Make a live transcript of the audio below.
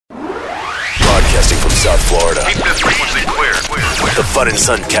South Florida. Keep this frequency clear. The fun and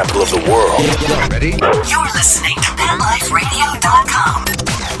sun capital of the world. Ready? You're listening to PetLifeRadio.com.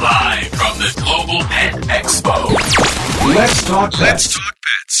 Live from the Global Pet Expo. Let's talk pets. Let's talk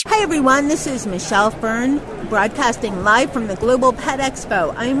pets. Hi everyone, this is Michelle Fern, broadcasting live from the Global Pet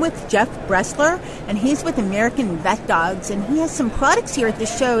Expo. I'm with Jeff Bressler, and he's with American Vet Dogs, and he has some products here at the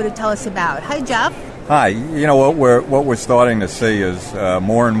show to tell us about. Hi, Jeff. Hi. You know, what we're starting to see is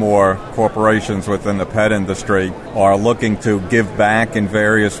more and more corporations within the pet industry are looking to give back in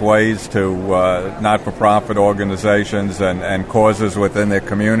various ways to not-for-profit organizations and causes within their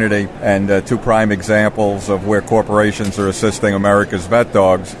community. And two prime examples of where corporations are assisting America's Vet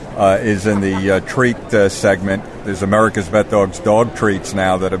Dogs is in the treat segment. There's America's Vet Dogs dog treats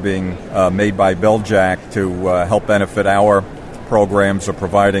now that are being made by BillJack to help benefit our programs of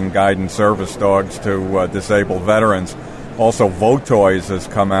providing guide and service dogs to disabled veterans. Also, Votoys has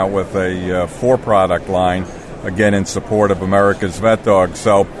come out with a four-product line, again in support of America's Vet Dogs.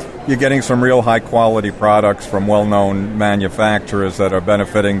 So you're getting some real high-quality products from well-known manufacturers that are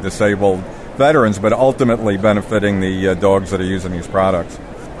benefiting disabled veterans, but ultimately benefiting the dogs that are using these products.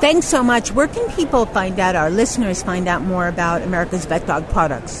 Thanks so much. Where can people find out, our listeners find out more about America's Vet Dog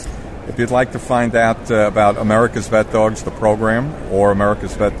products? If you'd like to find out about America's Vet Dogs, the program, or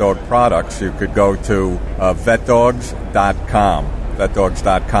America's Vet Dog products, you could go to vetdogs.com.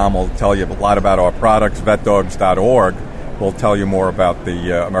 Vetdogs.com will tell you a lot about our products. Vetdogs.org will tell you more about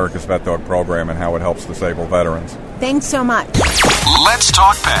the America's Vet Dog program and how it helps disabled veterans. Thanks so much. Let's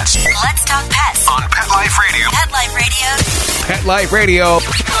talk pets Let's talk pets on Pet Life Radio. Pet Life Radio.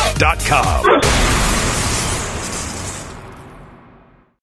 PetLifeRadio.com.